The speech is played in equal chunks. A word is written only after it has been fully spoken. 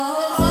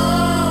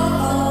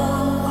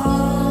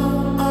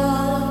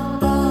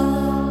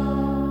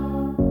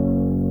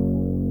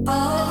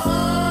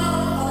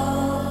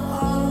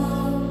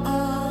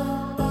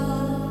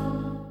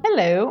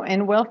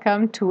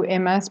welcome to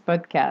Emma's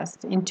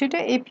podcast. In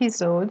today's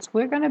episodes,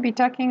 we're going to be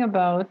talking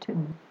about,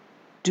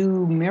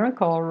 do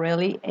miracles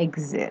really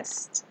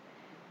exist?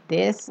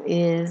 This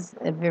is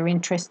a very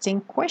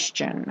interesting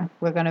question.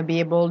 We're going to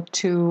be able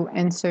to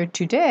answer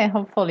today,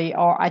 hopefully,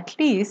 or at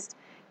least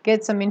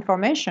get some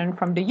information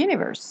from the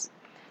universe.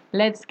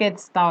 Let's get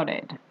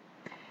started.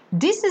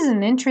 This is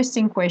an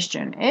interesting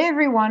question.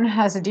 Everyone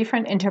has a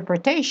different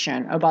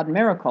interpretation about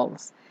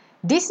miracles.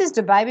 This is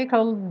the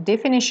biblical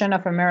definition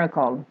of a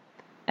miracle: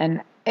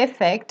 an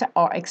effect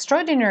or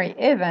extraordinary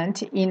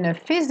event in a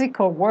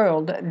physical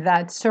world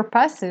that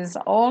surpasses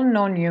all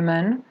known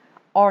human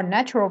or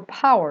natural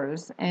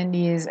powers and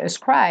is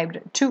ascribed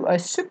to a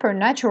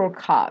supernatural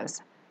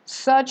cause.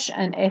 Such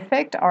an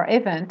effect or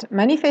event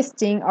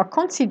manifesting are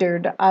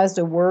considered as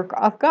the work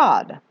of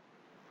God.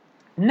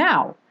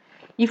 Now,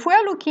 if we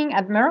are looking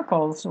at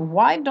miracles,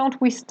 why don't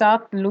we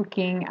start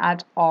looking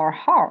at our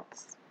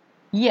hearts?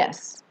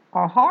 Yes,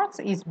 our hearts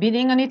is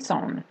beating on its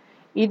own.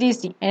 It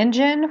is the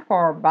engine for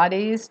our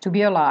bodies to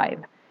be alive.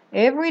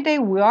 Every day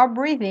we are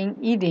breathing,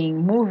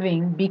 eating,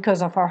 moving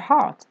because of our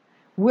heart.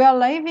 We are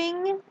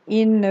living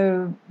in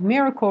a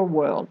miracle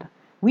world.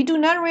 We do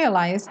not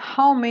realize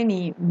how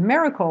many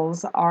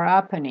miracles are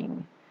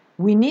happening.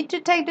 We need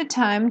to take the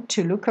time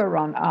to look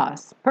around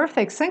us.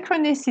 Perfect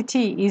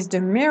synchronicity is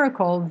the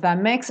miracle that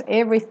makes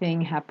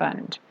everything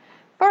happen.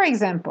 For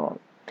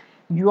example,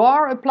 you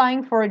are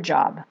applying for a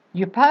job.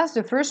 You pass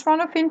the first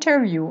round of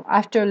interview.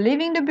 After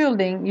leaving the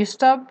building, you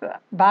stop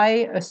by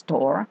a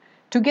store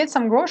to get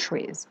some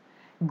groceries.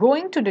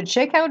 Going to the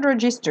checkout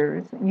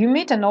registers, you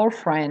meet an old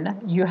friend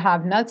you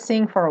have not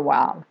seen for a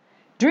while.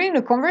 During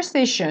the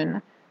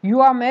conversation, you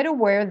are made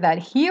aware that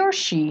he or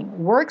she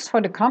works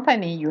for the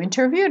company you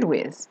interviewed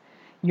with.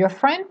 Your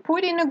friend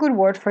put in a good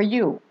word for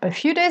you. A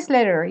few days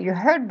later, you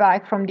heard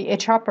back from the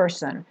HR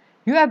person.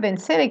 You have been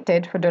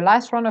selected for the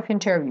last round of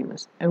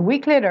interviews. A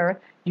week later,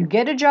 you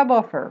get a job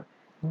offer.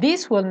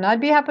 This will not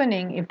be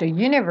happening if the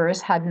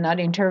universe had not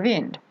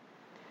intervened.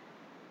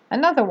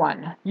 Another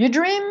one. Your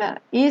dream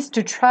is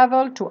to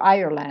travel to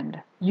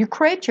Ireland. You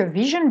create your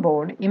vision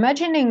board,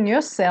 imagining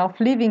yourself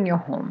leaving your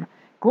home,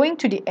 going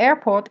to the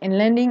airport and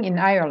landing in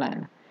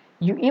Ireland.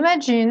 You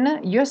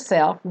imagine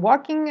yourself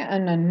walking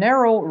on a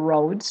narrow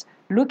roads,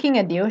 looking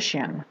at the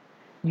ocean.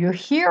 You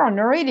hear on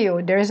the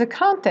radio there is a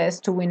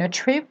contest to win a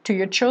trip to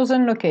your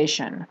chosen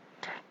location.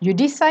 You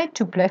decide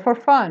to play for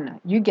fun.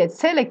 You get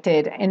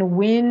selected and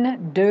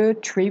win the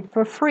trip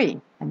for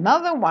free.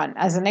 Another one,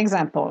 as an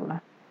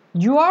example.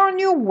 You are on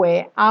your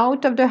way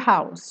out of the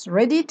house,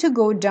 ready to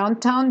go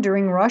downtown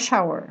during rush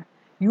hour.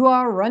 You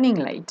are running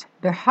late.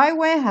 The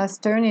highway has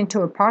turned into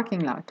a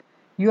parking lot.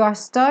 You are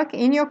stuck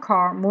in your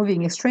car,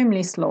 moving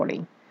extremely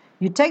slowly.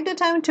 You take the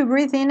time to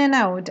breathe in and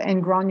out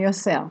and ground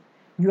yourself.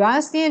 You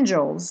ask the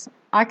angels,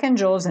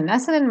 archangels, and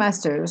ascended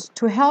masters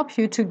to help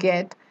you to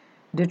get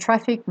the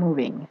traffic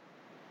moving.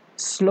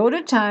 Slow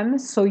the time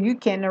so you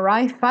can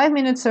arrive 5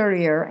 minutes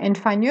earlier and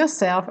find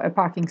yourself a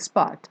parking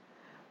spot.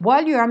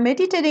 While you are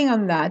meditating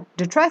on that,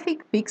 the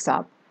traffic picks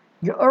up.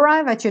 You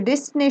arrive at your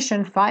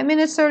destination 5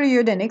 minutes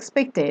earlier than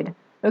expected.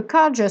 A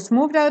car just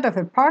moved out of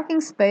a parking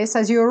space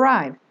as you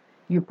arrive.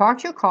 You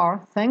park your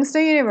car, thanks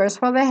the universe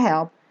for the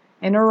help,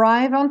 and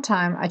arrive on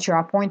time at your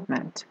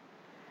appointment.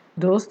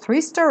 Those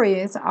three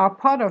stories are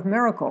part of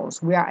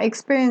miracles we are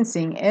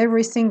experiencing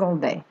every single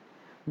day.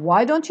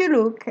 Why don't you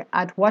look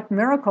at what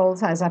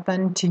miracles has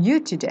happened to you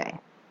today?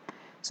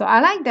 So I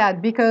like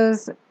that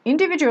because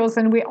individuals,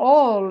 and we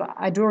all,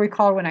 I do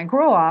recall when I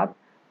grew up,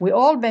 we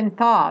all been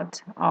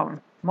taught,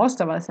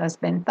 most of us has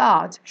been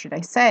taught, should I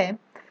say,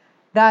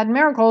 that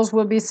miracles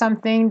will be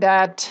something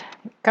that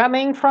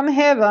coming from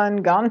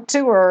heaven, gone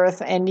to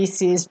earth, and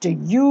this is the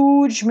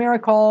huge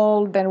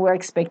miracle that we're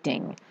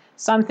expecting.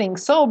 Something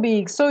so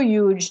big, so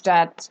huge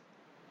that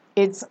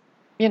it's,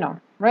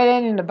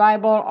 written in the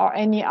Bible or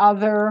any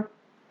other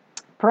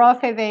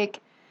prophetic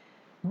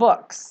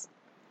books.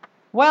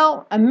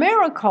 Well, a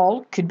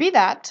miracle could be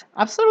that,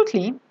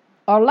 absolutely.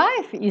 Our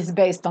life is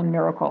based on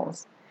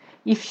miracles.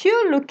 If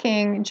you're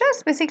looking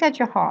just basically at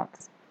your heart,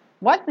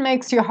 what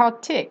makes your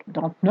heart tick?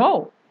 Don't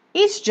know.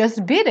 It's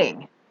just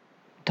beating.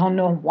 Don't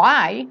know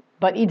why,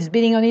 but it's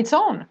beating on its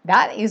own.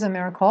 That is a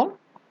miracle.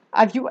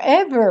 Have you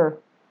ever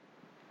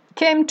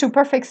came to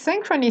perfect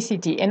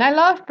synchronicity? And I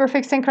love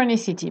perfect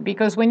synchronicity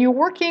because when you're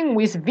working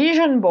with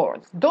vision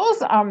boards,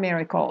 those are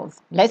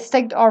miracles. Let's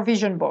take our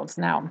vision boards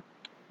now.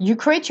 You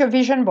create your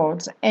vision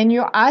boards and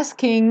you're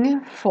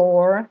asking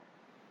for,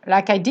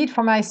 like I did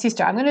for my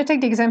sister. I'm going to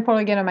take the example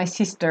again of my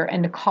sister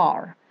and the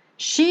car.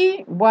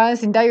 She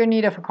was in dire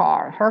need of a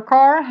car. Her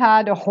car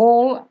had a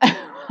hole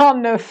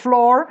on the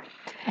floor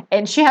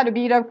and she had a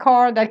beat up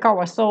car. That car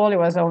was sold. It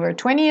was over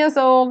 20 years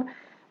old.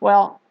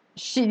 Well,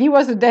 he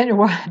was a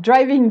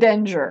driving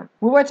danger.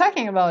 We were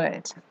talking about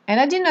it. And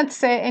I did not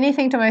say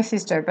anything to my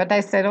sister, but I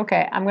said,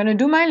 okay, I'm going to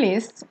do my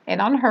list.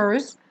 And on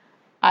hers,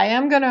 I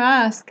am going to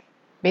ask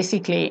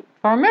basically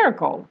for a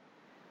miracle.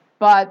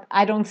 But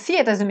I don't see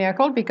it as a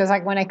miracle because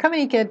when I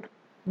communicate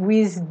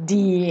with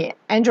the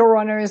angel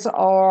runners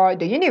or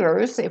the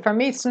universe, for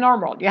me it's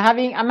normal.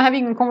 I'm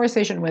having a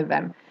conversation with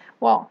them.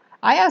 Well,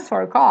 I asked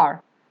for a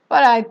car,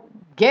 but I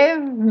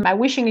gave my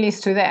wishing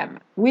list to them,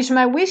 which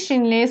my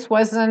wishing list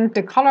wasn't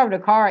the color of the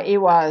car.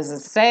 It was a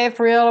safe,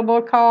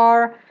 reliable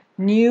car,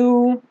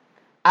 new.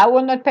 I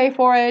will not pay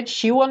for it.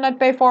 She will not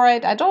pay for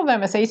it. I told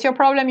them, I say, it's your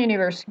problem,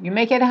 universe. You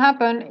make it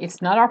happen.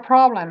 It's not our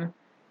problem.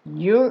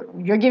 You're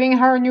giving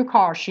her a new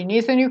car. She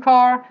needs a new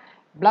car.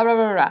 Blah blah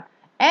blah blah.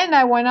 And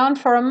I went on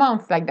for a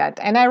month like that.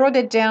 And I wrote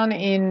it down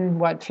in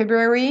what,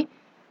 February,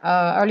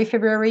 early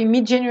February,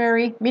 mid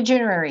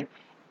January.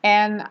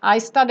 And I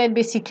started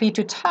basically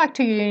to talk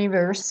to the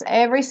universe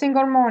every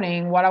single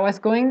morning while I was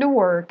going to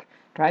work,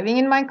 driving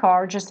in my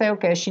car. Just say,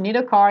 okay, she need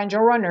a car, and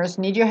your runners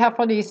need your help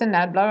for this and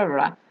that. Blah blah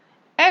blah.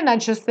 And I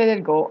just let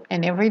it go.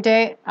 And every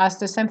day asked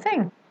the same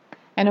thing.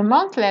 And a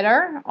month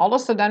later, all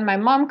of a sudden, my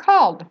mom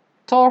called,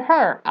 told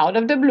her out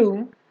of the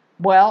blue,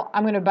 well,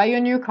 I'm going to buy you a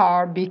new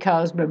car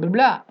because blah, blah,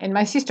 blah. And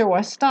my sister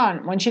was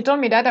stunned. When she told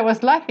me that, I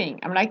was laughing.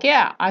 I'm like,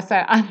 yeah. I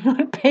said, I'm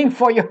not paying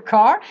for your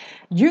car.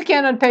 You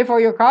cannot pay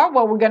for your car.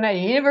 Well, the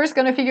universe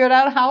going to figure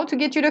out how to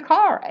get you the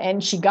car.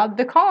 And she got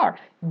the car.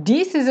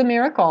 This is a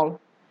miracle.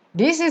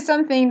 This is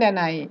something that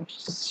I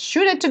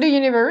shoot it to the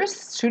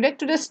universe, shoot it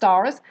to the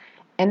stars,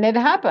 and it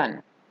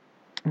happened.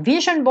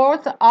 Vision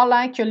boards are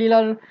like your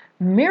little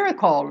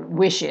miracle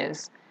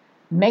wishes.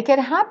 Make it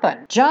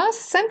happen.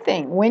 Just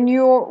something.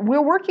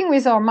 We're working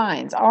with our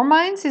minds. Our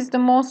minds is the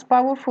most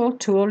powerful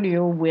tool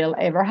you will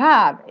ever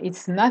have.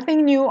 It's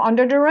nothing new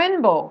under the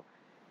rainbow,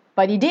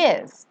 but it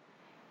is.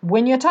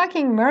 When you're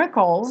talking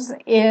miracles,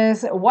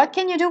 is what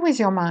can you do with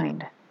your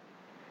mind?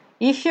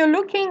 If you're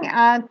looking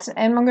at,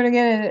 and I'm going to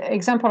get an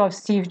example of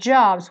Steve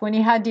Jobs, when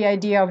he had the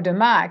idea of the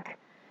Mac,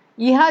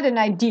 he had an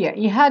idea,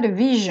 he had a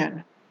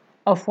vision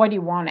of what he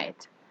wanted.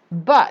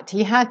 But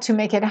he had to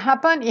make it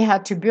happen. He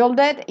had to build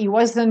it. He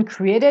wasn't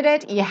created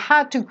it. He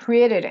had to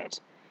create it.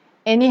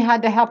 And he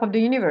had the help of the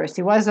universe.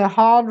 It was a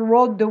hard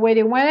road the way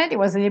they went it. It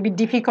was a little bit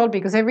difficult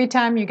because every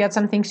time you get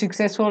something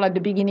successful at the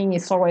beginning,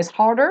 it's always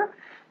harder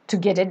to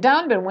get it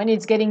done. But when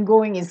it's getting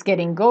going, it's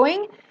getting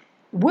going.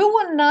 We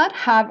will not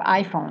have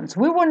iPhones.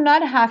 We will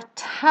not have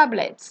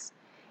tablets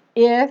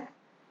if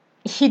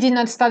he did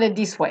not start it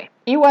this way.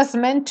 It was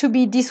meant to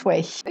be this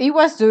way. He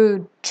was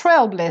the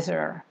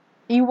trailblazer.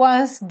 He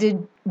was the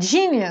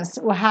genius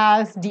who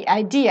has the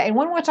idea. And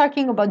when we're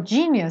talking about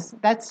genius,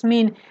 that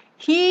means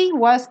he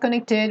was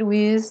connected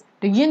with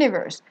the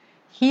universe.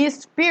 His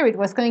spirit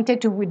was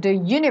connected with the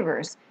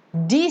universe.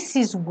 This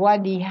is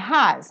what he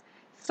has.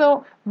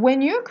 So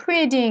when you're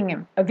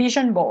creating a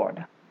vision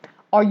board,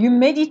 or you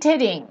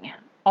meditating,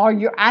 or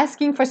you're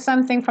asking for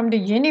something from the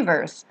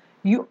universe,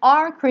 you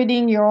are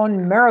creating your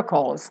own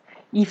miracles.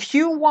 If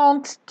you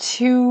want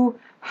to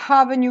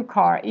have a new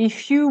car,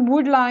 if you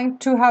would like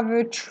to have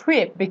a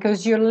trip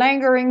because you're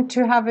lingering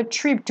to have a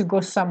trip to go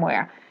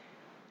somewhere,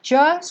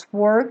 just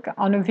work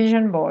on a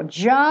vision board.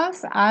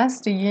 Just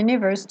ask the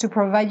universe to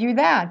provide you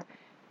that.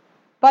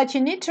 But you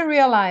need to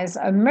realize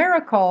a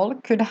miracle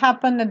could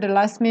happen at the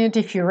last minute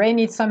if you really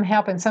need some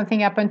help and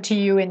something happened to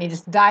you and it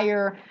is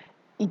dire,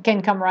 it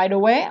can come right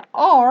away.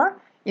 Or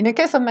in the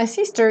case of my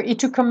sister, it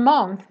took a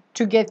month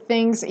to get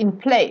things in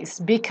place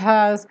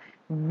because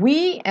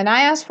I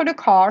asked for the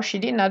car, she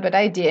did not, but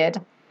I did.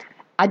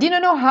 I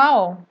didn't know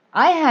how.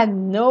 I had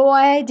no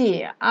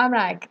idea. I'm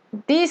like,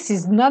 this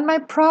is not my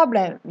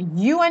problem.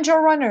 You angel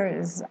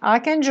runners,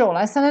 Archangel,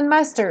 Ascended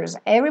Masters,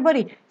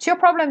 everybody, it's your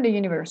problem, the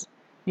universe.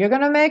 You're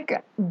going to make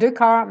the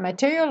car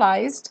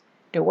materialized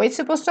the way it's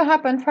supposed to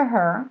happen for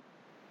her.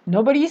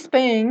 Nobody's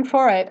paying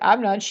for it.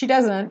 I'm not. She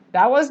doesn't.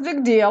 That was the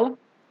deal.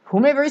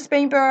 Whomever is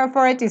paying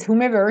for it is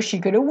whomever. She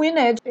could have win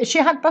it. She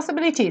had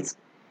possibilities.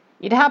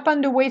 It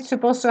happened the way it's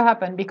supposed to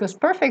happen because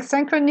perfect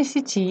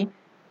synchronicity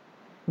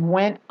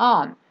went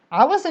on.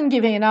 I wasn't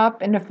giving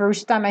up in the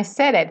first time I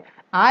said it.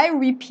 I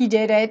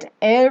repeated it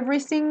every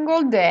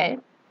single day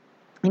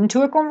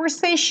into a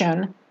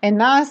conversation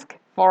and asked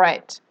for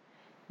it.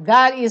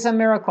 That is a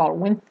miracle.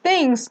 When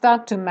things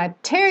start to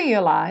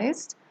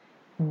materialize,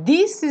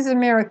 this is a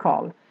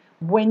miracle.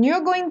 When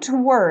you're going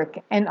to work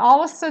and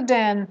all of a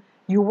sudden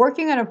you're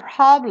working on a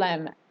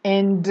problem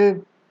and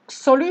the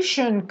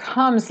solution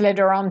comes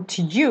later on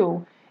to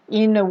you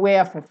in a way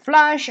of a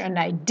flash, an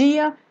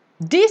idea,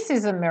 this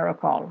is a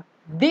miracle.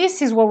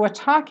 This is what we're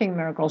talking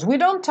miracles. We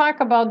don't talk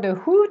about the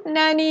hoot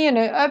nanny and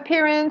the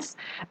appearance,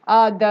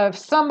 the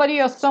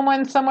somebody or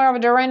someone somewhere over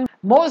the rain.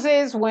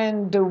 Moses,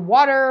 when the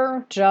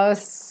water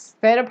just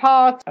sped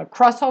apart, a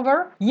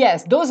crossover.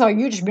 Yes, those are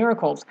huge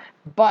miracles.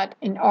 But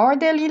in our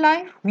daily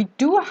life, we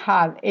do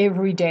have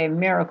everyday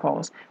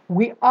miracles.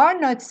 We are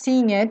not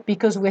seeing it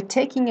because we're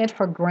taking it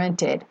for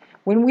granted.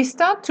 When we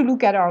start to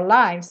look at our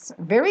lives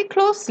very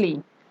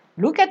closely,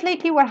 look at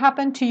lately what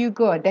happened to you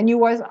good, then you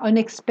was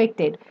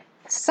unexpected.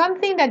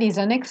 Something that is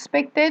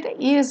unexpected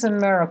is a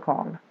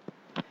miracle.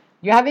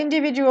 You have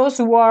individuals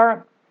who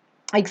are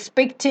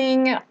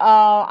expecting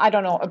I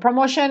don't know, a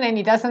promotion, and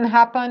it doesn't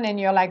happen, and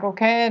you're like,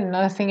 okay,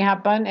 nothing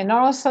happened, and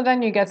all of a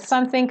sudden you get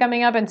something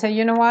coming up and say,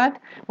 you know what,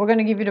 we're going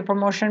to give you the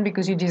promotion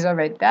because you deserve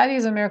it. That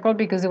is a miracle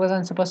because it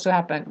wasn't supposed to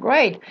happen.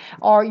 Great.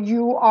 Or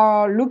you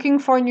are looking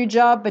for a new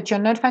job but you're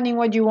not finding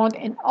what you want,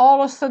 and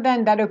all of a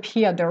sudden that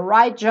appeared, the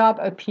right job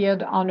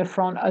appeared on the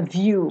front of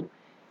you.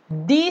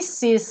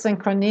 This is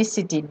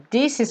synchronicity.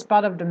 This is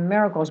part of the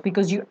miracles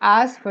because you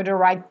ask for the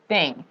right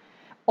thing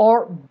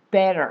or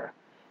better.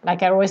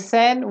 Like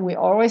we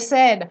always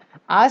said,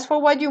 ask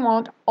for what you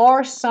want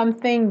or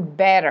something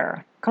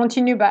better.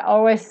 Continue by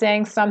always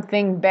saying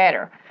something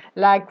better.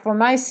 Like for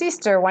my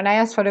sister, when I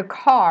asked for the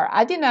car,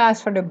 I didn't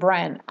ask for the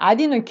brand. I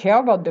didn't care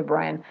about the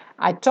brand.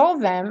 I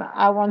told them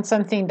I want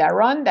something that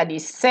runs, that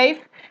is safe,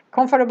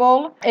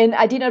 comfortable, and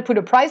I didn't put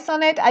a price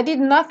on it. I did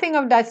nothing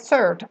of that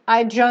sort.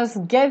 I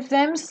just gave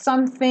them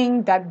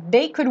something that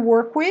they could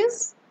work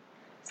with.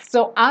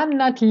 So I'm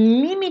not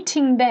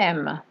limiting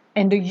them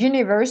and the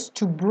universe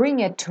to bring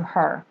it to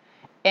her.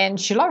 And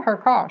she loved her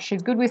car.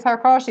 She's good with her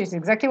car. She's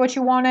exactly what she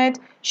wanted.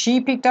 She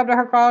picked up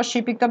her car.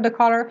 She picked up the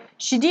color.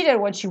 She did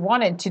it what she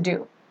wanted to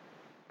do.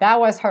 That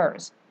was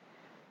hers.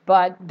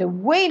 But the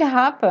way it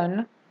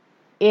happened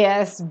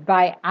is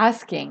by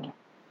asking.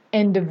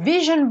 And the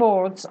vision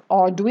boards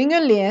are doing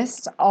a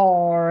list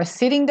or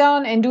sitting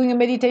down and doing a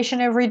meditation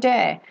every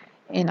day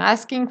and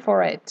asking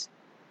for it.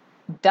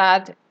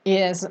 That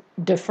is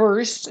the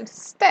first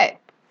step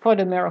for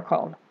the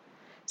miracle.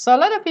 So a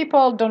lot of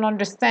people don't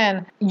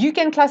understand. You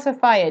can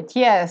classify it.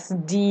 Yes,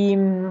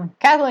 the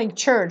Catholic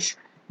Church,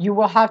 you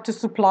will have to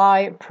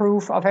supply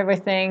proof of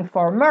everything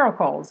for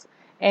miracles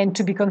and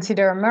to be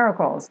considered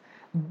miracles.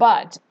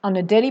 But on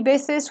a daily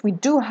basis, we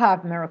do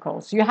have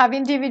miracles. You have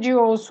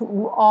individuals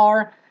who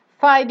are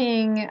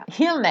fighting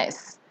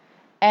illness,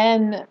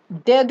 and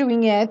they're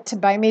doing it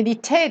by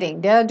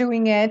meditating. They're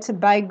doing it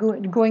by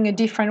going a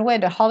different way,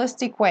 the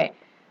holistic way.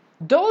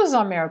 Those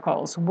are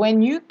miracles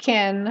when you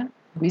can,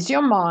 with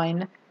your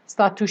mind,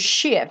 start to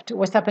shift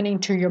what's happening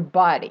to your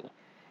body.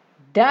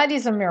 That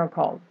is a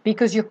miracle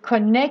because you're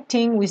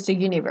connecting with the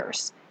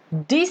universe.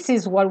 This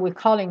is what we're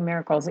calling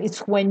miracles. It's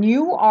when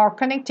you are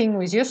connecting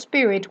with your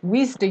spirit,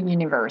 with the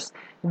universe,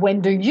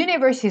 when the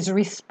universe is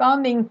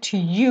responding to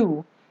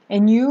you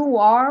and you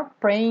are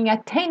paying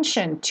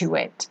attention to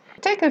it.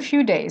 Take a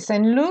few days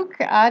and look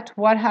at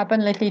what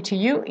happened lately to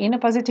you in a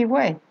positive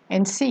way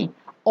and see.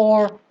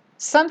 Or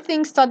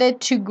something started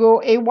to go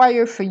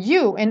haywire for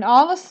you, and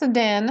all of a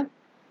sudden,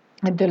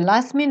 at the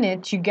last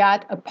minute, you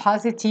got a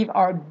positive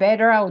or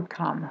better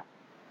outcome.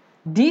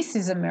 This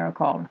is a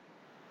miracle.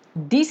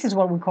 This is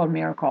what we call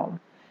miracle.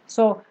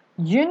 So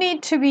you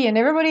need to be, and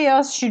everybody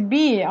else should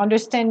be,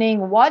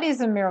 understanding what is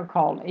a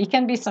miracle. It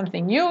can be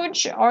something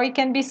huge or it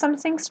can be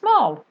something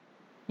small.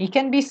 It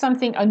can be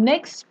something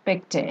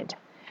unexpected,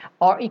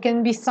 or it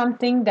can be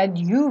something that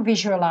you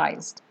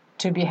visualized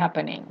to be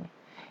happening.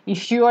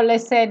 If you are,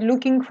 let's say,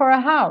 looking for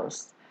a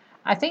house,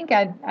 I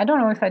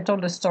don't know if I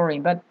told the story,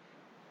 but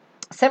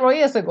several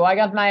years ago, I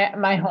got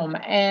my home,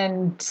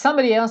 and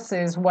somebody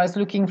else's was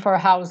looking for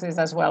houses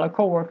as well, a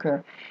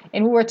coworker,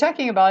 and we were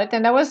talking about it.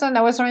 And I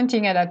was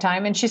renting at that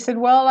time, and she said,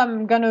 "Well,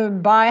 I'm gonna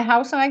buy a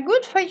house." I'm like,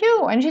 "Good for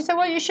you." And she said,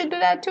 "Well, you should do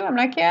that too." I'm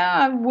like, "Yeah,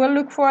 I will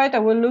look for it. I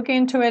will look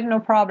into it. No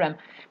problem."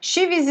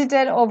 She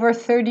visited over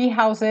 30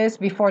 houses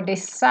before they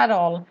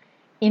settled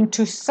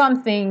into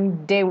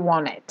something they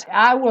wanted.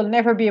 I will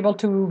never be able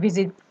to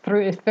visit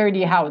through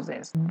 30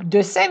 houses.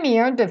 The same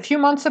year, the few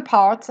months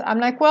apart, I'm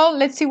like, well,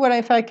 let's see what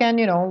if I can,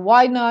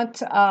 why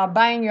not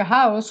buying your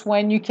house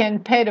when you can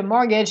pay the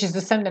mortgage is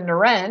the same than the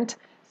rent?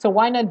 So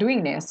why not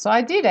doing this? So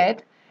I did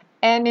it.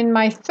 And in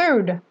my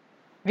third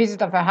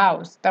visit of a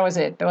house, that was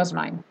it. That was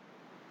mine.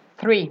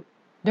 3.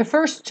 The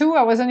first 2,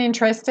 I wasn't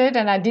interested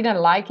and I didn't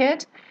like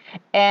it.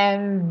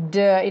 And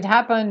it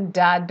happened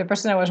that the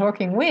person I was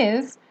working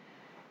with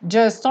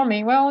just told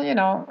me, well,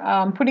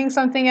 putting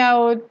something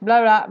out,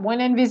 blah, blah.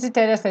 Went and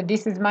visited. I said,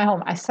 this is my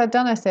home. I sat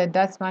down. I said,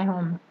 that's my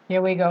home.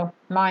 Here we go.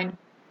 Mine.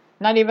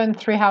 Not even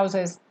 3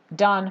 houses.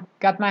 Done.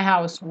 Got my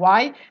house.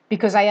 Why?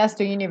 Because I asked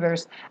the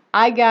universe.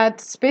 I got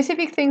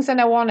specific things that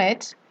I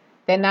wanted.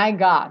 Then I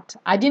got.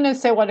 I didn't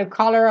say what the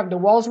color of the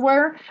walls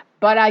were,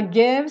 but I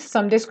gave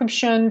some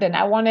description. Then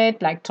I wanted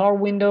like tall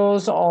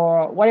windows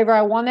or whatever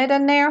I wanted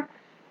in there.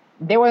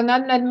 There were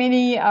not that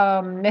many,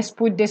 let's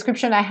put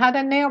description I had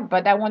in there,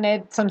 but I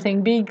wanted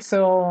something big,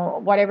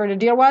 so whatever the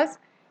deal was.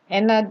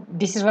 And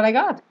this is what I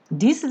got.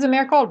 This is a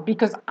miracle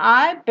because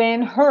I've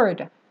been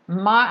heard.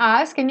 My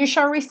ask and you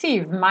shall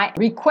receive. My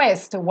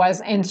request was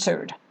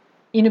answered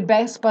in the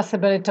best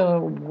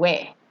possible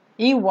way.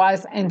 It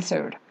was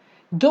answered.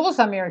 Those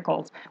are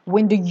miracles.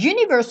 When the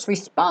universe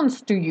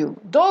responds to you,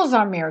 those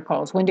are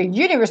miracles. When the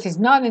universe is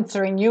not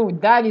answering you,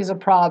 that is a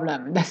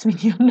problem. That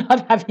means you're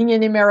not having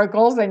any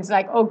miracles, and it's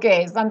like,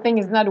 okay, something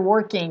is not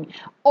working.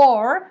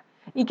 Or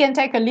it can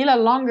take a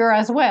little longer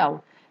as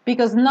well,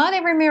 because not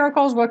every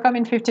miracles will come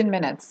in 15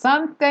 minutes.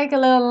 Some take a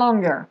little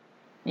longer.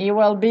 It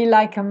will be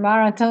like a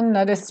marathon,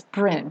 not a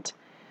sprint.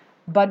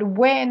 But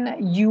when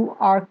you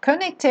are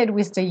connected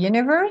with the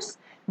universe,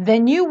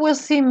 then you will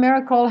see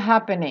miracle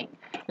happening.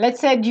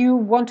 Let's say you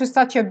want to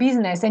start your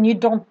business and you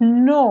don't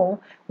know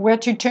where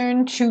to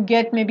turn to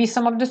get maybe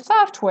some of the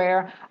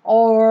software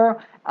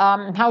or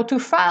how to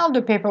file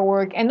the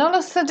paperwork. And all of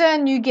a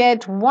sudden you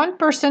get one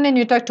person and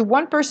you talk to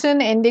one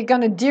person and they're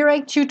going to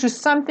direct you to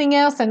something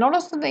else. And all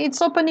of a sudden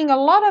it's opening a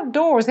lot of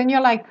doors and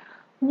you're like,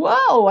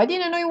 whoa, I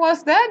didn't know it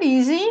was that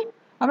easy.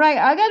 I'm like,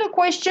 I got a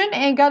question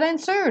and got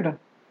answered.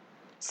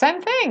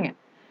 Same thing.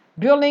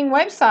 Building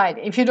website.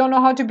 If you don't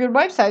know how to build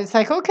website, it's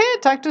like, okay,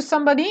 talk to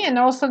somebody, and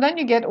also then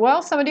you get,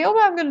 well, somebody, oh,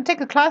 I'm going to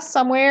take a class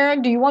somewhere.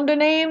 Do you want the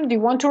name? Do you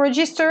want to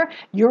register?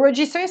 You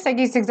register, it's like,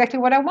 it's exactly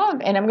what I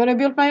want, and I'm going to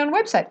build my own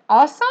website.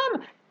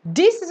 Awesome.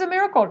 This is a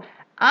miracle.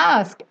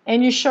 Ask,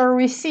 and you shall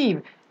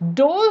receive.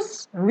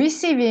 Those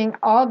receiving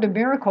are the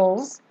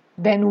miracles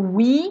then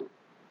we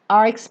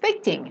are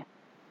expecting.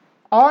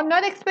 Or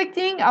not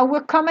expecting, I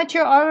will come at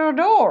your other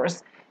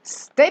doors.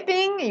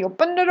 Stepping, you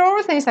open the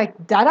doors, and it's like,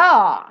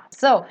 da-da.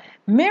 So,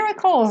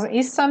 miracles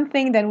is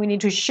something that we need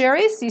to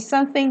cherish, is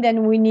something that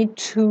we need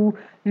to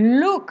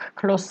look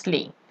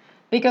closely.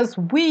 Because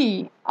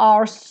we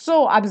are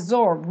so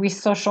absorbed with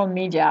social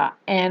media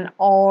and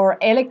our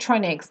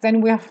electronics,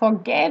 then we are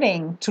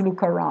forgetting to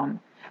look around.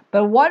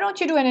 But why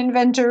don't you do an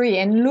inventory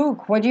and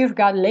look what you've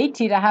got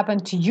lately that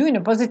happened to you in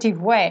a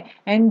positive way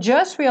and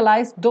just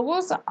realize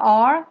those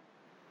are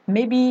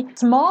maybe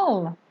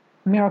small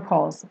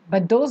miracles,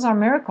 but those are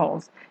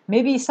miracles.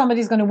 Maybe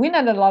somebody's going to win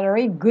at the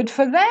lottery. Good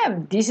for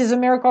them. This is a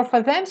miracle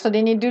for them, so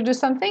they need to do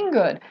something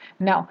good.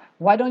 Now,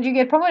 why don't you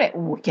get promoted?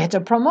 Get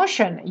a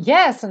promotion.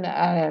 Yes,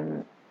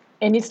 and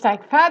it's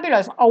like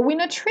fabulous. Or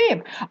win a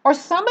trip. Or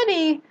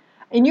somebody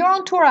in your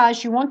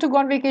entourage, you want to go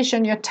on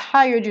vacation, you're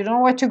tired, you don't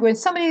know where to go, and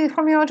somebody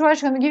from your entourage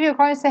is going to give you a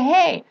call and say,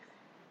 hey,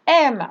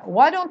 Em,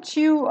 why don't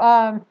you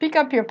pick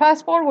up your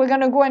passport? We're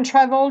going to go and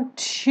travel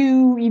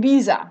to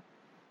Ibiza.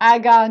 I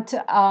got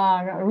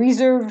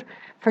reserved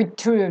for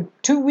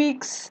 2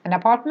 weeks an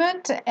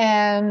apartment,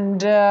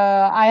 and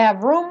I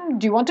have room.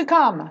 Do you want to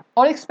come?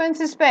 All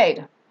expenses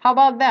paid. How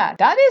about that?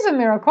 That is a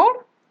miracle.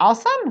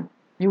 Awesome.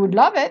 You would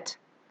love it.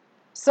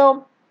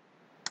 So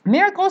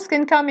miracles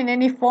can come in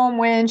any form,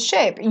 way, and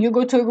shape. You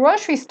go to a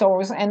grocery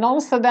stores, and all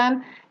of a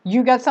sudden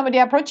you got somebody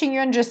approaching you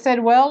and just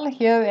said, well,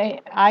 here,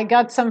 I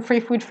got some free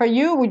food for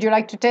you. Would you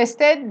like to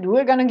test it?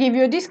 We're going to give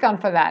you a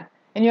discount for that.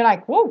 And you're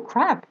like, whoa,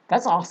 crap,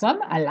 that's awesome.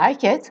 I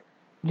like it.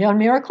 Little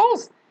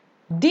miracles.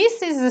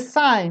 This is the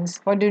signs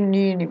for the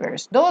new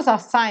universe. Those are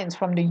signs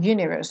from the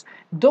universe.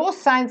 Those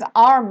signs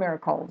are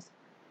miracles.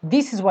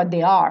 This is what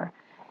they are.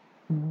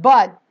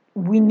 But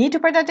we need to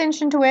pay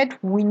attention to it.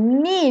 We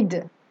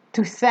need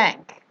to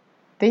thank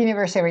the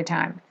universe every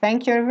time.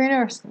 Thank you,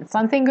 universe.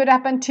 Something good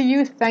happened to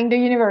you. Thank the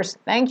universe.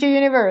 Thank you,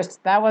 universe.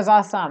 That was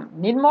awesome.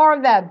 Need more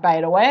of that,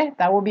 by the way.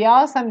 That would be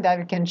awesome.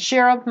 That can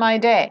cheer up my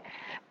day.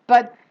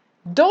 But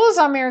those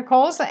are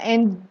miracles,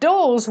 and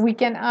those we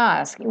can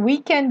ask. We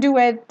can do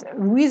it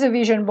with a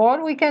vision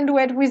board. We can do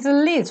it with a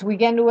list. We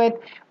can do it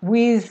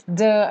with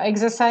the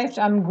exercise,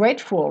 I'm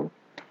grateful.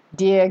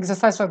 The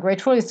exercise for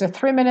grateful is the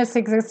 3 minutes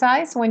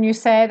exercise when you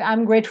said,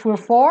 I'm grateful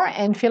for,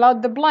 and fill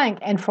out the blank.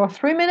 And for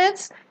 3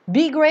 minutes,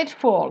 be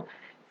grateful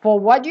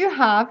for what you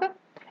have,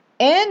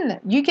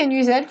 and you can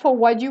use it for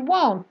what you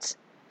want.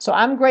 So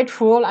I'm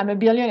grateful, I'm a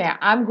billionaire.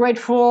 I'm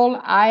grateful,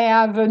 I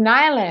have an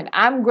island.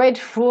 I'm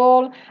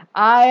grateful,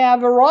 I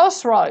have a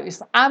Rolls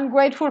Royce. I'm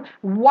grateful,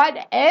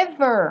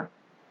 whatever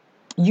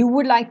you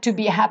would like to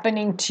be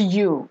happening to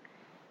you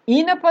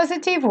in a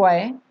positive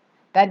way,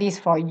 that is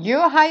for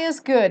your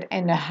highest good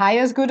and the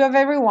highest good of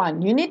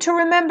everyone. You need to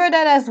remember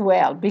that as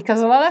well,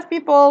 because a lot of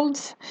people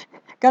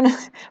gonna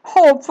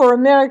hope for a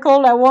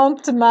miracle. I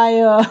want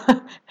my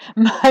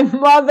my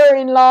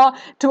mother-in-law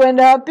to end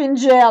up in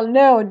jail.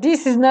 No,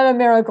 this is not a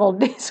miracle.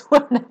 This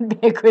would not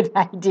be a good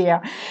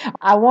idea.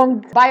 I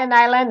won't buy an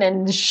island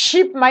and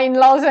ship my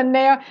in-laws in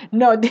there.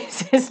 No,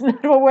 this is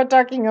not what we're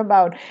talking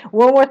about.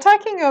 When we're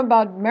talking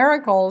about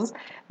miracles,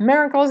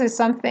 miracles is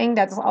something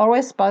that's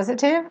always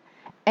positive.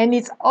 And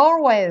it's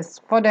always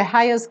for the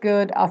highest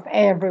good of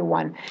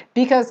everyone.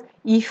 Because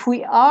if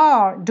we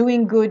are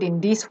doing good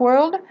in this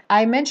world,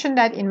 I mentioned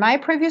that in my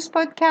previous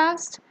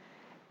podcast,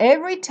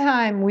 every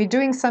time we're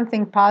doing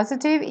something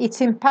positive, it's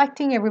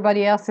impacting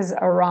everybody else's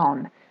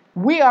around.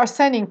 We are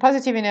sending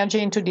positive energy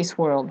into this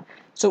world.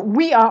 So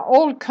we are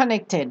all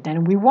connected.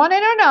 And we want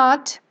it or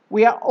not,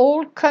 we are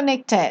all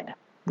connected.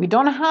 We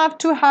don't have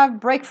to have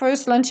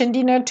breakfast, lunch, and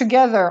dinner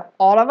together,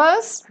 all of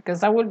us,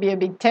 because that would be a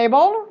big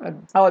table,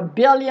 or a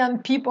billion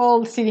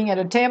people sitting at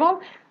a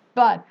table.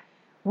 But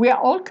we are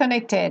all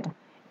connected.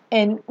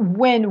 And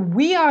when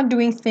we are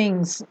doing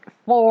things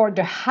for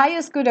the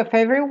highest good of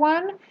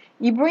everyone,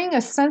 it brings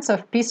a sense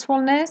of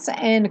peacefulness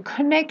and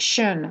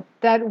connection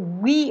that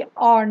we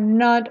are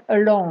not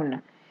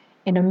alone.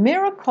 And the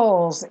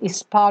miracles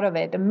is part of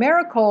it. The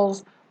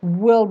miracles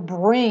will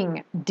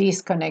bring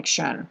this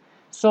connection.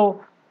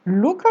 So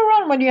Look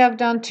around what you have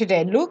done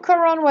today. Look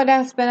around what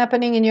has been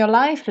happening in your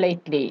life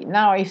lately.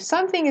 Now, if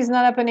something is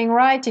not happening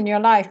right in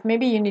your life,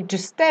 maybe you need to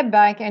step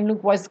back and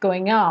look what's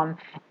going on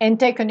and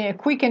take a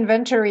quick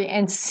inventory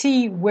and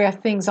see where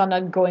things are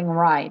not going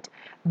right.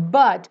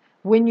 But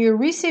when you're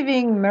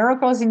receiving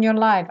miracles in your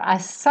life,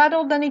 as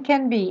subtle than it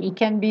can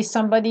be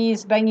somebody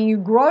is bringing you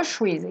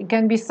groceries, it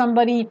can be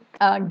somebody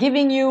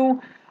giving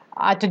you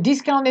at a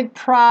discounted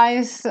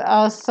price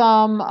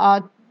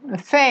some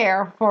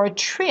fare for a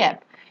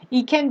trip.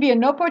 It can be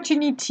an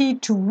opportunity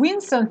to win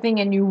something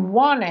and you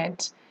want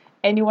it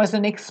and it was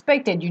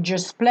unexpected. You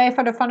just play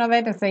for the fun of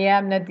it and say, yeah,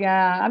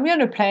 I'm going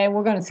to play.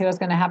 We're going to see what's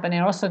going to happen.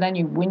 And also then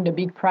you win the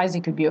big prize.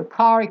 It could be a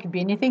car. It could be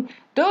anything.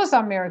 Those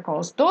are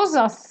miracles. Those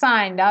are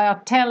signs that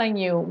are telling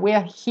you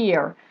we're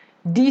here.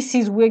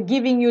 We're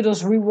giving you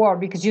those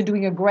reward because you're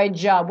doing a great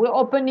job. We're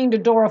opening the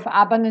door of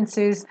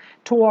abundances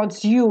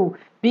towards you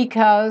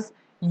because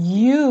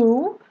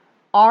you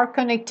are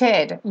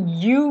connected.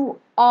 You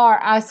are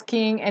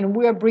asking, and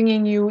we're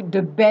bringing you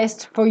the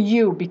best for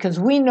you because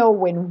we know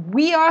when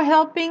we are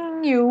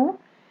helping you,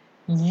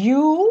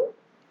 you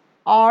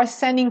are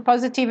sending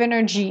positive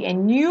energy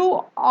and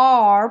you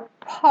are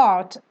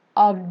part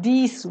of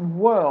this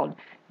world.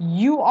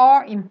 You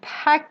are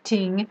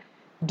impacting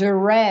the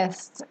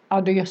rest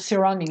of your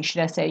surrounding,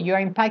 should I say. You're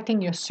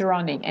impacting your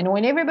surrounding. And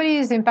when everybody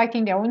is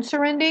impacting their own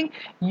surrounding,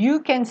 you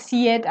can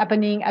see it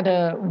happening at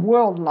a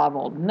world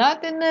level,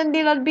 not in a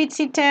little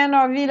bitsy town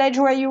or village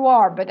where you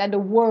are, but at the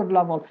world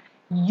level.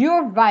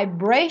 Your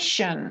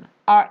vibration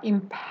are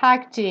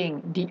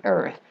impacting the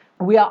earth.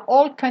 We are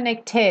all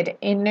connected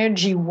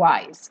energy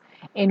wise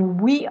and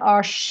we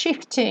are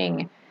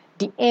shifting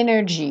the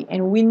energy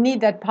and we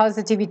need that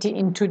positivity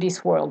into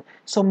this world.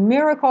 So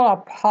miracles are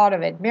part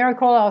of it.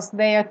 Miracles are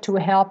there to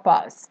help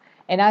us.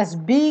 And as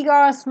big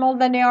or as small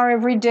than they are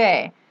every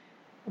day,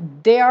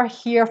 they are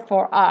here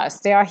for us.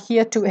 They are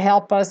here to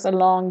help us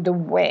along the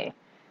way.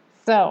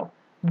 So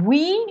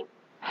we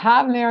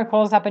have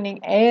miracles happening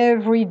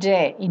every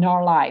day in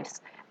our lives,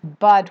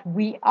 but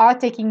we are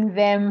taking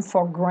them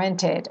for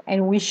granted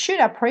and we should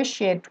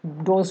appreciate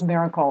those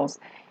miracles.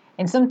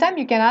 And sometimes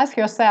you can ask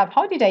yourself,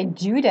 how did I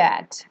do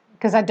that?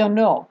 Because I don't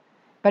know.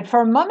 But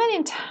for a moment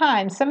in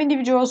time, some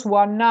individuals who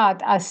are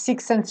not as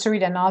sixth sensory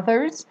than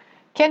others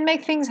can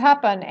make things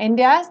happen. And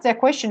they ask their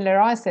question later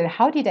on and said,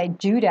 how did I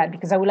do that?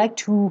 Because I would like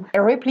to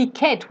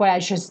replicate what I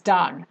just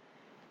done.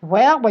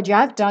 Well, what you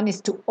have done is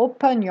to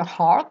open your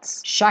heart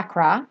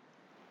chakra.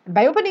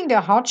 By opening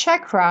the heart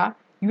chakra,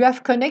 you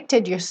have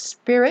connected your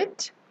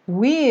spirit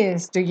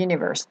with the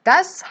universe.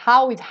 That's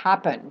how it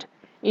happened.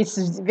 It's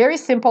very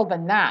simple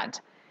than that.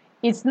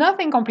 It's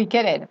nothing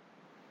complicated.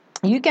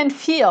 You can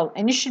feel,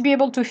 and you should be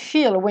able to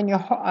feel when your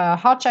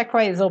heart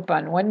chakra is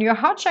open. When your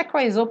heart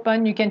chakra is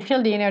open, you can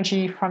feel the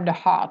energy from the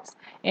heart.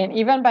 And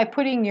even by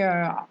putting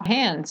your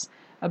hands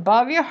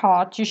above your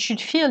heart, you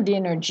should feel the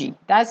energy.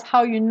 That's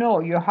how you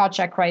know your heart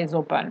chakra is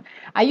open.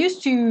 I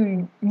used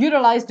to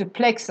utilize the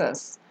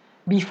plexus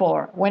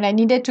before. When I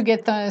needed to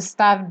get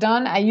stuff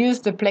done, I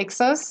used the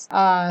plexus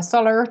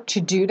solar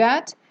to do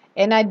that.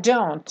 And I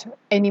don't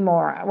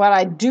anymore. Well,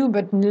 I do,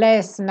 but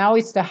less. Now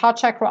it's the heart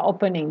chakra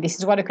opening. This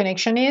is what a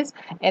connection is.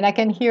 And I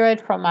can hear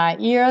it from my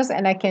ears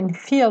and I can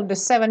feel the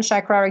seventh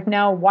chakra right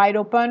now wide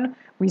open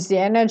with the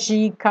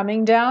energy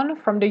coming down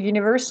from the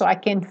universe. So I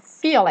can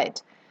feel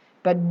it.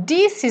 But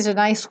this is a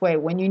nice way.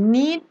 When you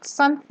need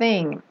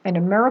something and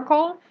a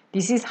miracle,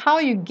 this is how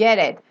you get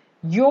it.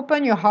 You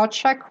open your heart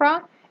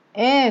chakra.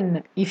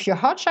 And if your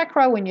heart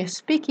chakra, when you're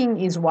speaking,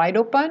 is wide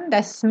open,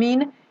 that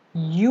means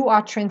you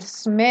are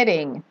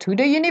transmitting to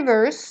the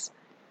universe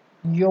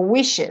your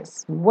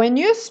wishes. When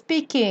you're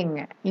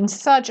speaking in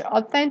such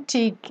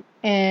authentic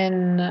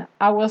and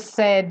I will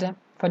say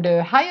for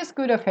the highest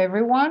good of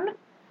everyone,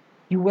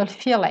 you will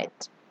feel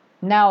it.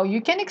 Now you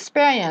can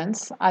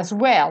experience as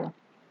well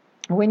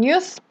when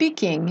you're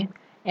speaking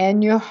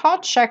and your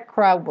heart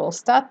chakra will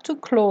start to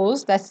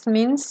close, that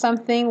means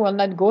something will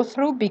not go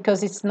through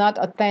because it's not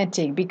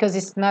authentic, because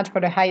it's not for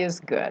the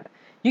highest good.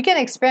 You can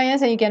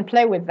experience and you can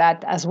play with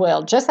that as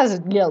well, just as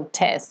a little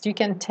test. You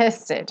can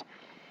test it.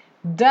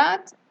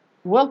 That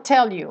will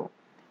tell you.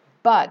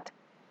 But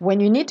when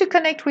you need to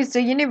connect with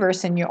the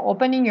universe and you're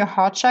opening your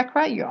heart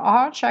chakra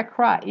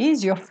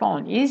is your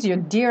phone, is your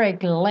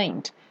direct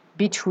link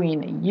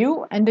between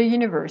you and the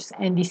universe.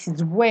 And this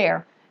is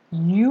where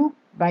you,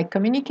 by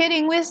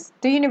communicating with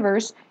the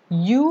universe,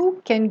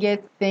 you can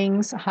get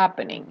things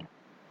happening.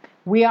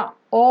 We are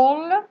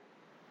all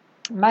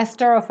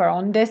master of our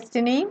own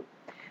destiny.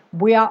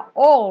 We are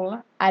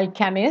all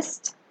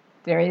alchemists.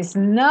 There is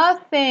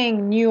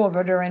nothing new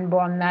over the rainbow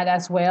on that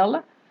as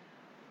well.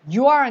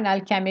 You are an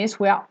alchemist.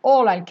 We are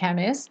all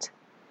alchemists.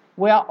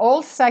 We are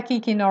all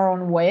psychic in our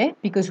own way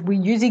because we're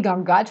using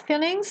our gut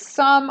feelings.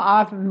 Some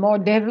are more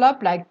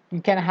developed, like you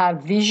can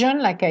have vision,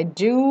 like I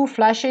do,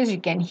 flashes, you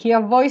can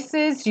hear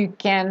voices, you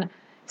can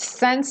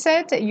sense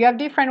it. You have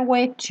different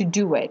ways to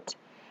do it.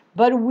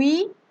 But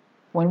we,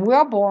 when we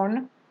are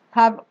born,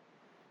 have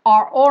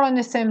are all on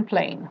the same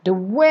plane. The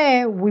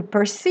way we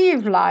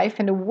perceive life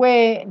and the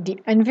way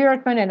the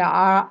environment and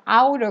our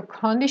outer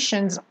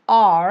conditions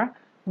are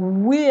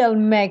will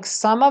make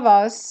some of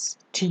us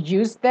to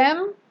use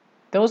them,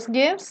 those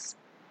gifts,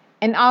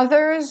 and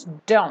others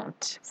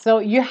don't. So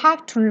you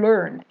have to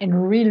learn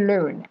and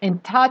relearn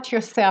and taught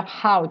yourself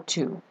how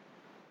to.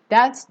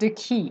 That's the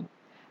key.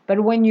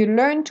 But when you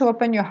learn to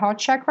open your heart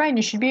chakra, and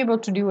you should be able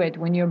to do it,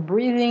 when you're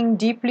breathing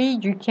deeply,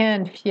 you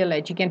can feel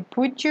it. You can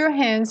put your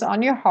hands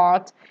on your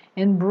heart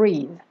and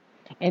breathe.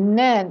 And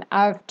then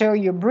after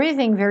you're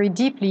breathing very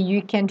deeply,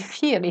 you can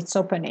feel it's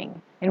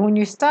opening. And when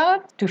you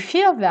start to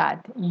feel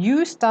that,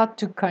 you start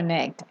to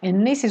connect.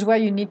 And this is where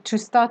you need to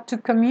start to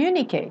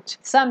communicate.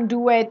 Some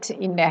do it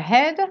in their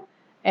head,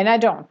 and I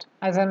don't.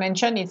 As I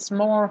mentioned,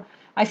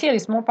 I feel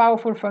it's more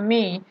powerful for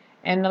me,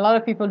 and a lot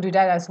of people do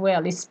that as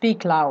well, is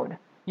speak loud.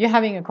 You're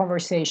having a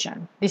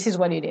conversation. This is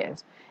what it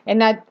is.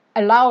 And that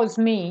allows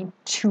me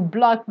to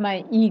block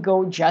my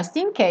ego just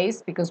in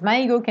case, because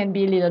my ego can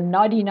be a little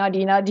naughty,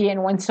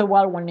 and once in a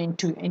while want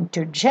to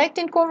interject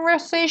in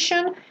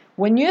conversation.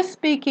 When you're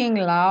speaking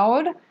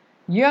loud,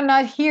 you're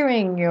not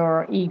hearing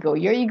your ego.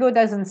 Your ego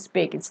doesn't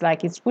speak. It's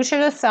like it's pushed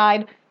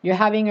aside. You're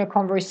having a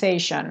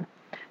conversation.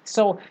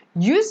 So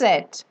use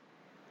it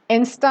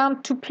and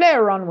start to play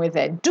around with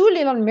it. Do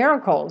little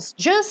miracles.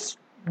 Just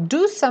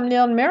do some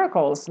little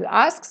miracles.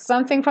 Ask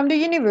something from the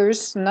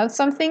universe, not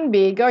something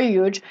big or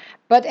huge,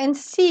 but and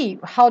see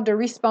how the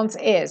response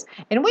is.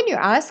 And when you're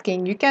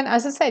asking, you can,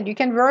 as I said, you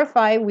can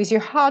verify with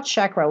your heart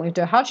chakra. If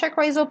the heart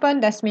chakra is open,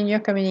 that means you're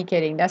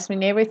communicating. That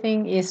means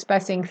everything is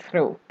passing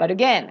through. But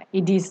again,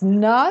 it is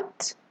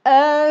not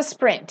a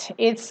sprint,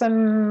 it's a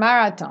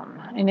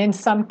marathon. And in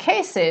some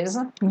cases,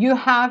 you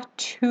have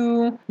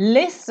to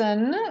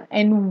listen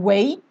and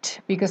wait,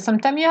 because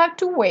sometimes you have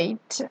to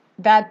wait.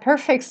 That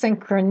perfect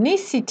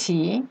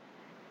synchronicity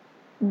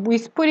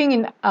with putting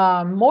in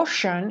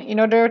motion in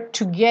order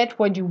to get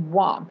what you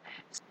want.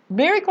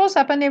 Miracles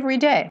happen every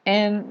day.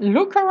 And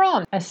look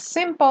around. A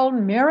simple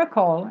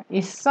miracle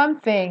is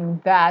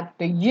something that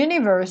the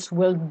universe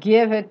will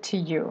give it to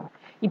you.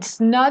 It's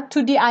not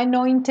to the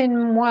anointed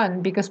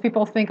one, because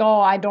people think, oh,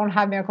 I don't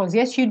have miracles.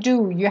 Yes, you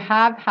do. You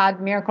have had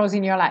miracles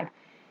in your life.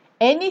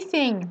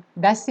 Anything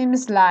that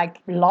seems like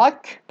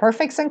luck,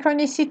 perfect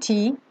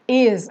synchronicity,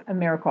 is a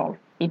miracle.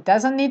 It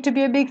doesn't need to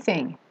be a big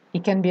thing.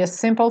 It can be a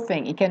simple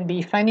thing. It can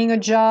be finding a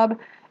job,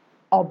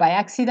 or by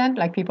accident,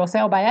 like people say,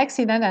 oh, by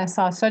accident, I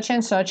saw such,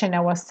 and I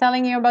was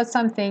telling you about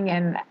something,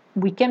 and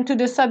we came to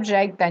the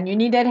subject, and you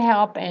needed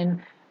help, and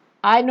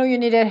I know you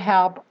needed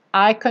help.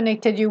 I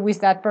connected you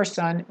with that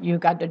person. You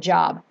got the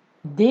job.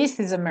 This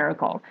is a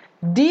miracle.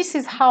 This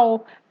is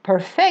how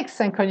perfect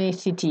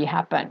synchronicity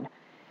happened.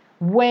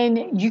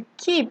 When you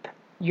keep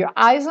your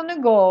eyes on the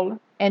goal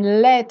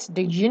and let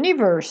the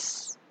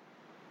universe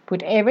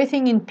put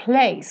everything in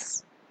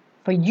place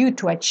for you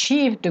to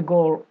achieve the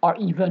goal, or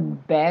even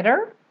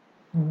better,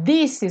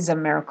 this is a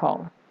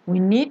miracle. We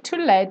need to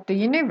let the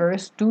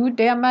universe do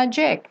their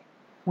magic.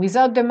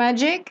 Without the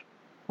magic,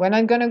 we're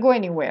not going to go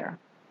anywhere.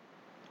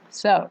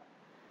 So,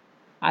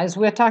 as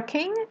we're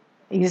talking,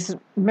 is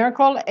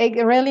miracle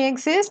really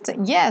exist?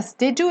 Yes,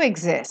 they do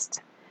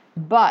exist.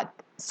 But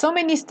so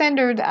many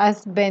standards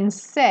has been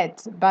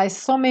set by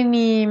so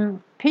many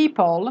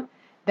people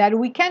that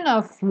we kind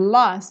of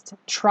lost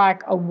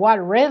track of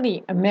what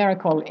really a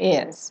miracle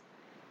is.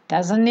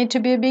 Doesn't need to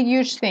be a big,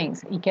 huge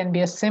things. It can be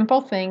a simple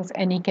things,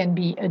 and it can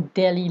be a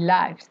daily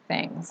life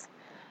things.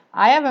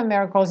 I have a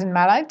miracles in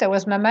my life. That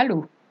was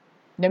Mamalu.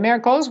 The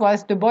miracles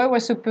was the boy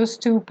was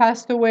supposed to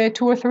pass away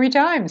 2 or 3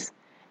 times,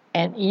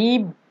 and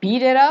he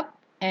beat it up,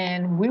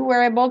 and we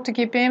were able to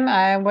keep him.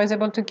 I was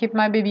able to keep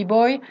my baby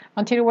boy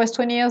until he was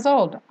 20 years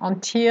old,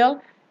 until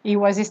it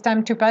was his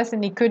time to pass,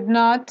 and he could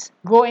not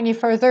go any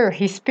further.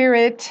 His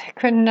spirit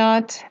could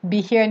not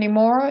be here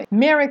anymore.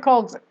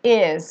 Miracles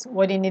is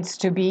what it needs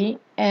to be,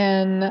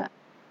 and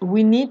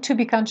we need to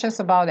be conscious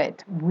about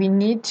it. We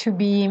need to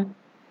be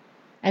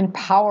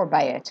empowered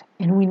by it,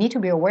 and we need to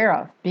be aware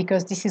of,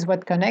 because this is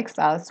what connects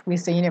us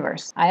with the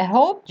universe. I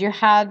hope you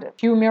had a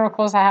few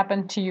miracles that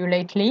happened to you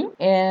lately,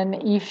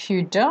 and if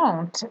you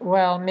don't,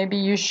 well, maybe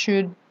you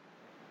should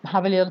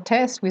have a little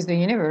test with the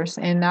universe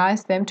and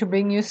ask them to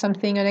bring you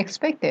something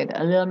unexpected,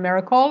 a little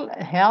miracle,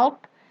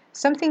 help,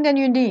 something that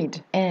you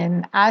need,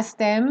 and ask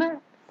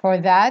them for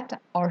that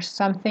or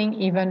something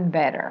even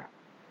better.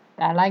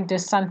 I like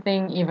this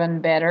something even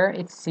better.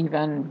 It's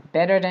even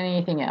better than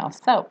anything else.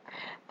 So,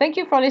 thank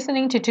you for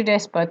listening to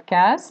today's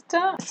podcast.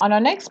 On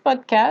our next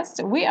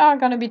podcast, we are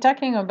going to be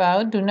talking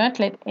about do not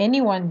let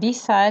anyone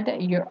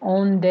decide your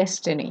own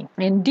destiny.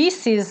 And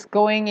this is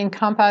going in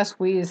compass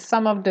with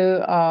some of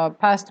the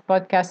past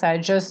podcasts I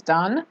just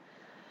done.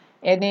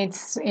 And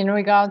it's in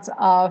regards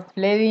of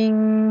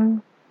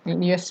letting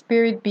your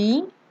spirit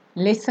be,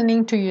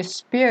 listening to your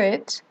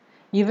spirit,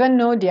 even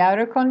know the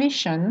outer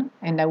condition,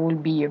 and that will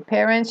be your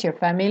parents, your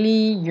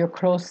family, your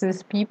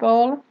closest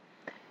people,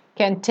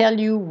 can tell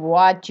you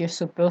what you're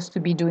supposed to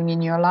be doing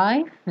in your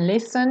life.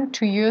 Listen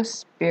to your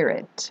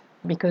spirit.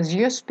 because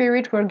your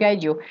spirit will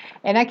guide you.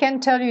 And I can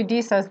tell you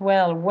this as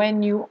well,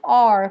 when you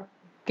are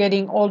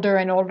getting older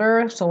and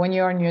older, so when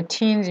you're in your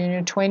teens, in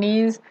your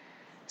 20s,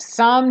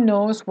 some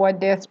knows what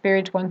their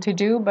spirit want to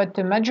do, but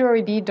the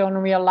majority don't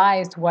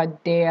realize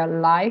what their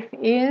life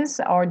is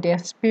or their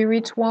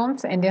spirit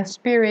wants. And their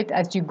spirit,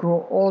 as you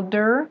grow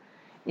older,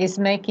 is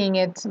making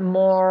it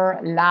more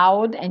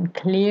loud and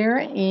clear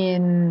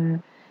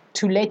in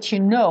to let you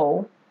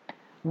know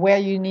where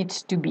you need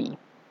to be.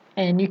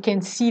 And you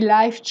can see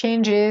life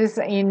changes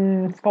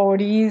in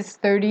 40s,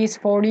 30s,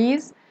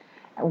 40s.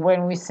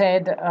 When we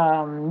said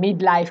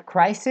midlife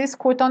crisis,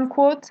 quote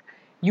unquote,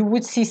 you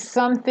would see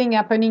something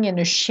happening in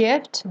a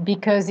shift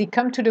because it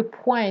come to the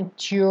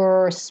point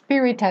your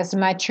spirit has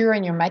matured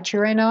and you're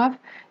mature enough,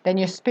 then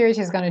your spirit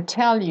is going to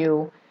tell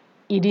you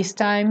it is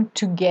time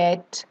to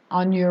get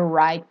on your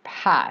right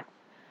path,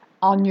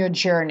 on your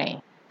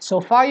journey. So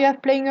far you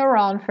have playing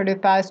around for the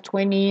past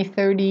 20,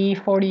 30,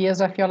 40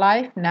 years of your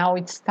life. Now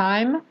it's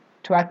time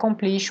to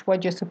accomplish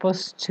what you're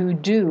supposed to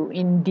do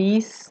in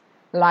this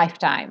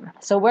lifetime.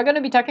 So we're going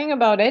to be talking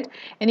about it,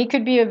 and it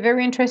could be a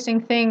very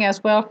interesting thing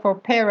as well for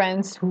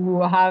parents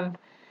who have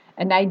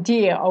an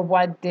idea of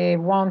what they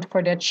want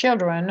for their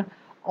children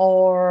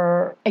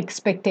or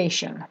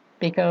expectation,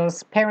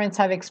 because parents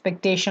have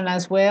expectation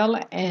as well,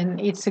 and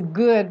it's a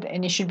good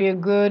and it should be a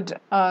good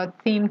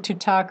theme to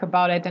talk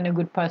about it and a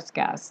good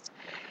podcast.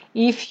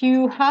 If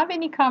you have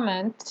any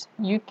comment,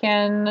 you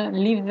can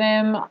leave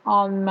them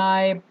on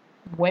my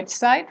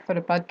website for the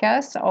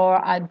podcast or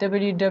at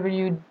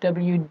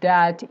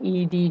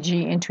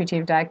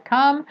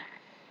www.edgintuitive.com.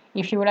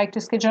 If you would like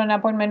to schedule an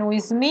appointment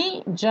with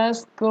me,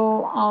 just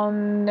go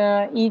on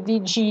the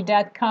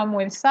edg.com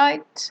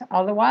website.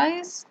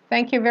 Otherwise,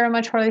 thank you very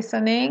much for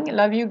listening.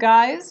 Love you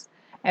guys.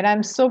 And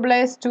I'm so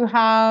blessed to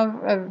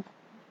have,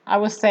 I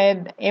would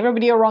say,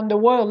 everybody around the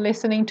world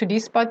listening to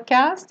this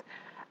podcast.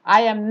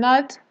 I am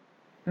not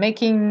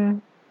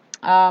making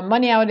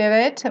money out of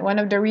it. One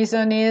of the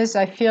reasons is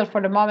I feel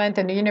for the moment,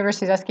 and the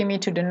universe is asking me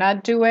to do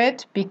not do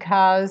it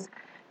because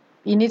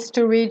it needs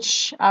to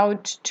reach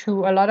out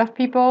to a lot of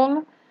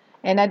people.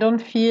 And I don't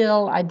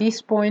feel at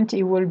this point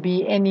it will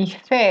be any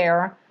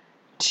fair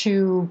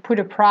to put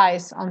a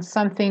price on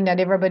something that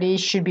everybody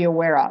should be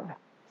aware of.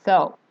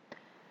 So,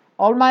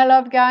 all my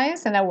love,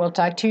 guys, and I will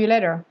talk to you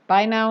later.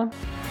 Bye now.